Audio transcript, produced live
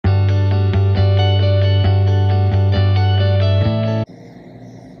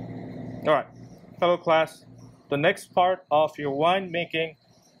Hello class, the next part of your wine making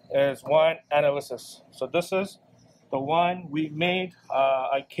is wine analysis. So this is the wine we made.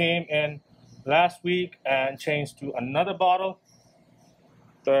 I came in last week and changed to another bottle.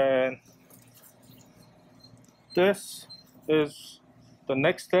 Then this is the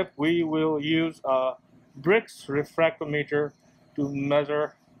next step. We will use a Brix refractometer to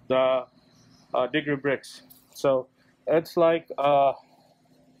measure the degree Brix. So it's like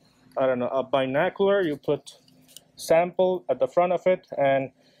I don't know, a binocular. You put sample at the front of it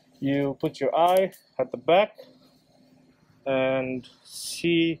and you put your eye at the back and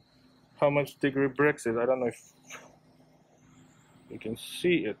see how much degree Brix is. I don't know if you can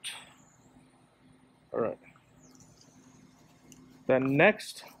see it. All right. Then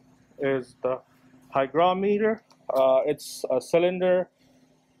next is the hygrometer. It's a cylinder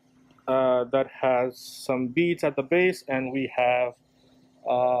that has some beads at the base, and we have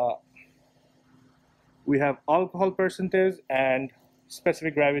alcohol percentage and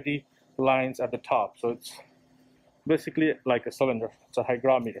specific gravity lines at the top. So it's basically like a cylinder. It's a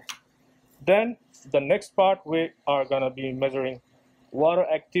hygrometer. Then the next part, we are going to be measuring water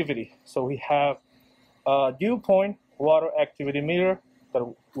activity. So we have a dew point water activity meter that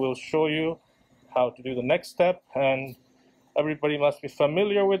will show you how to do the next step, and everybody must be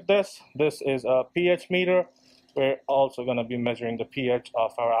familiar with this. This is a pH meter. We're also going to be measuring the pH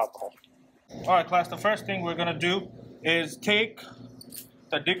of our alcohol. All right, class, the first thing we're going to do is take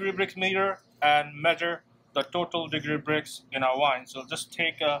the degree Brix meter and measure the total degree Brix in our wine. So just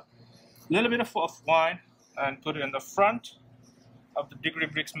take a little bit of wine and put it in the front of the degree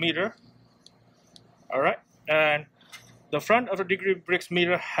Brix meter. All right, and the front of the degree Brix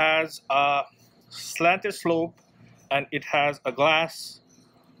meter has a slanted slope and it has a glass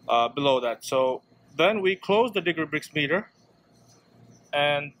below that. So then we close the degree Brix meter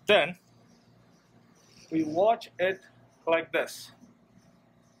and then we watch it like this.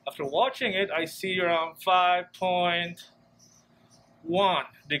 After watching it, I see around 5.1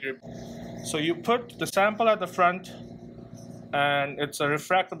 degree. So you put the sample at the front, and it's a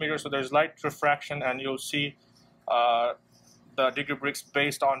refractometer, so there's light refraction, and you'll see the degree Brix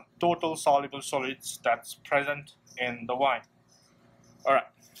based on total soluble solids that's present in the wine. All right.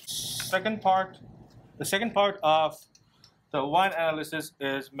 The second part of the wine analysis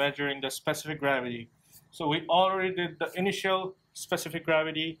is measuring the specific gravity. So we already did the initial specific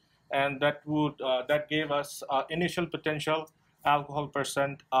gravity, and that gave us initial potential alcohol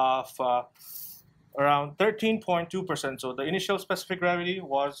percent of around 13.2%. So the initial specific gravity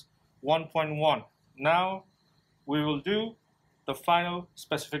was 1.1. Now we will do the final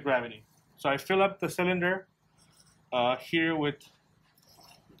specific gravity. So I fill up the cylinder here with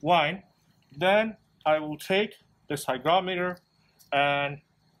wine. Then I will take this hygrometer and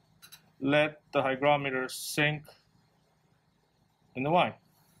let the hygrometer sink in the wine,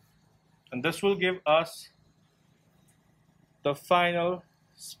 and this will give us the final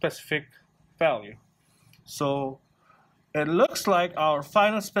specific value. So it looks like our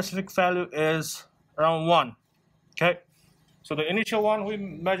final specific value is around 1. Okay, so the initial one we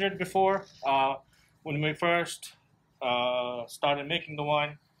measured before when we first started making the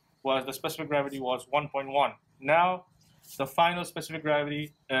wine was the specific gravity was 1.1. Now the final specific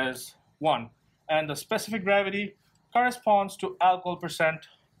gravity is 1, and the specific gravity corresponds to alcohol percent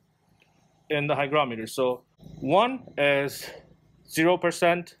in the hygrometer. So 1 is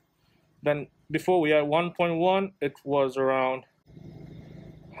 0%. Then before we had 1.1, it was around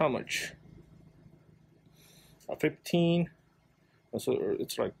how much? 15. So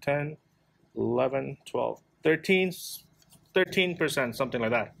it's like 10, 11, 12, 13%, something like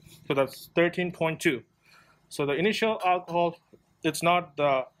that. So that's 13.2. So the initial alcohol, it's not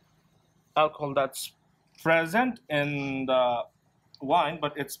the alcohol that's present in the wine,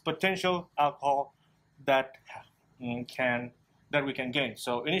 but it's potential alcohol that we can gain.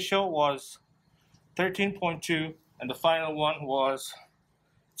 So initial was 13.2 and the final one was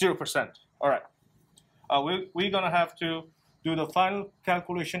 0%. All right, we're gonna have to do the final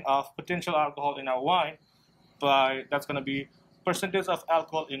calculation of potential alcohol in our wine. That's gonna be percentage of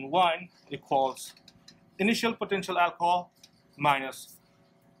alcohol in wine equals initial potential alcohol minus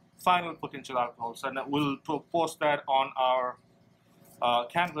final potential alcohol. So we'll post that on our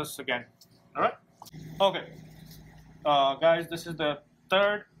canvas again. All right. Okay, guys, this is the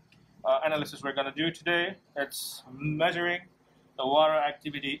third analysis we're going to do today. It's measuring the water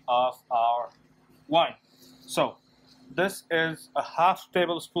activity of our wine. So this is a half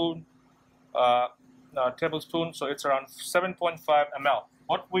tablespoon, so it's around 7.5 ml.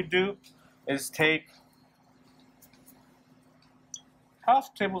 What we do is take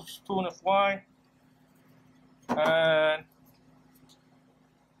half tablespoon of wine and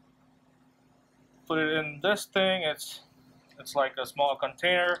put it in this thing. It's like a small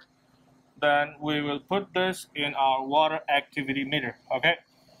container. Then we will put this in our water activity meter. Okay.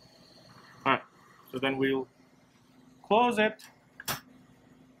 All right. So then we'll close it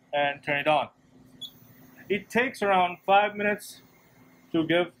and turn it on. It takes around 5 minutes to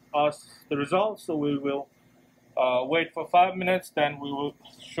give us the results, so we will wait for 5 minutes, then we will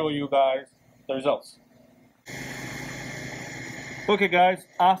show you guys the results. Okay guys,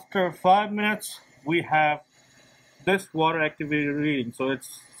 after 5 minutes we have this water activity reading. So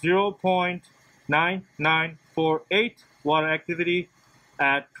it's 0.9948 water activity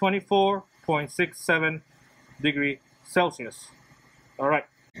at 24.67 degrees Celsius. Alright,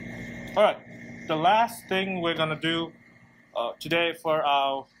 the last thing we're gonna do today for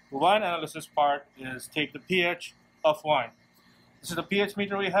our wine analysis part is take the pH of wine. This is the pH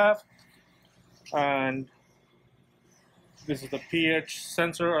meter we have, and this is the pH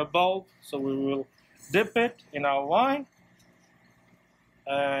sensor or bulb. So we will dip it in our wine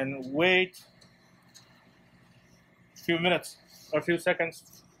and wait a few minutes or a few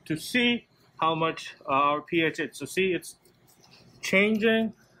seconds to see how much our pH is. So see, it's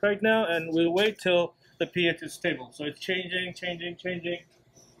changing right now, and we'll wait till the pH is stable. So it's changing.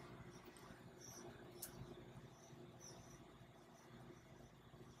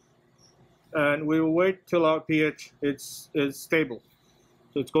 And we will wait till our pH is stable.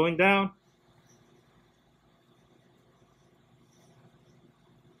 So it's going down.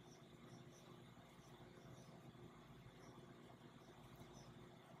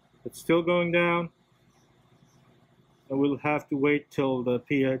 It's still going down. And we'll have to wait till the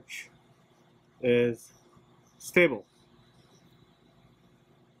pH is stable.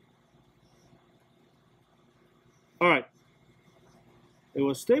 All right. It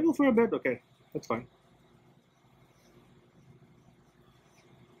was stable for a bit. Okay, that's fine.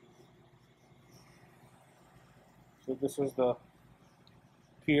 So this is the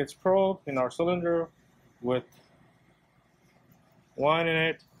pH probe in our cylinder with wine in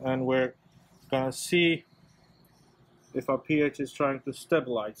it, and we're gonna see if our pH is trying to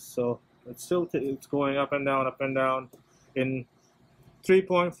stabilize. So it's still it's going up and down in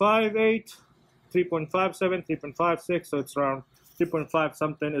 3.58, 3.57, 3.56. So it's around 3.5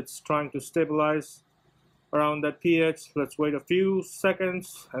 something. It's trying to stabilize around that pH. Let's wait a few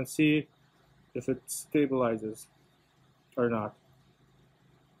seconds and see if it stabilizes or not.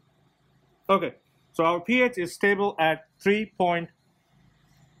 Okay, so our pH is stable at 3.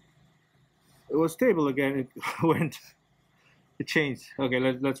 It was stable again. It went. It changed. Okay,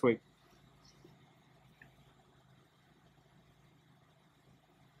 let's wait.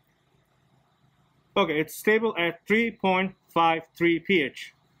 Okay, it's stable at 3.53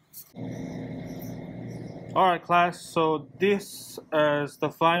 pH. Alright class, so this is the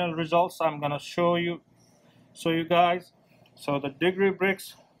final results I'm gonna show you guys. So the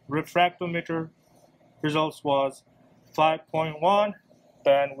DegreeBricks refractometer results was 5.1.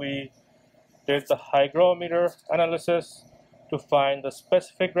 Then we did the hygrometer analysis to find the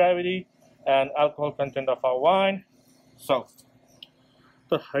specific gravity and alcohol content of our wine. So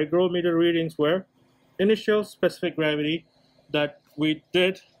the hygrometer readings were initial specific gravity that we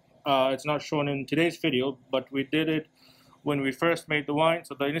did. It's not shown in today's video, but we did it when we first made the wine.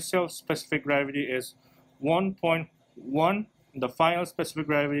 So the initial specific gravity is 1.1, the final specific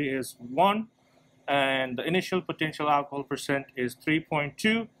gravity is 1, and the initial potential alcohol percent is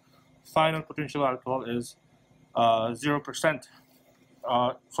 3.2. Final potential alcohol is 0%.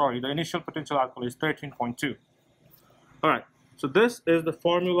 Sorry, the initial potential alcohol is 13.2. Alright, so this is the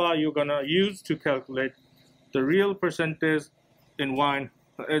formula you're gonna use to calculate the real percentage in wine.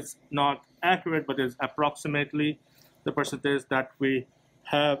 It's not accurate, but it's approximately the percentage that we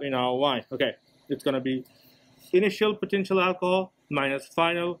have in our wine. Okay, it's gonna be initial potential alcohol minus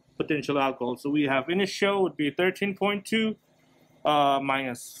final potential alcohol. So we have initial would be 13.2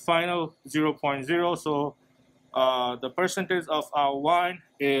 minus final 0.0. So the percentage of our wine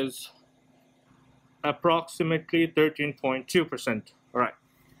is approximately 13.2%. All right.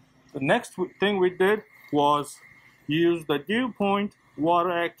 The next thing we did was use the dew point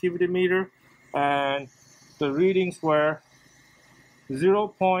water activity meter, and the readings were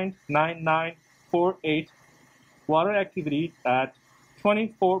 0.9948 water activity at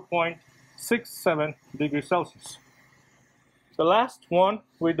 24.67 degrees Celsius. The last one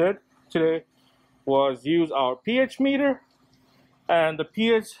we did today was use our pH meter, and the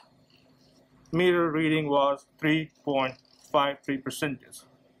pH meter reading was 3.53%.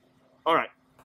 All right.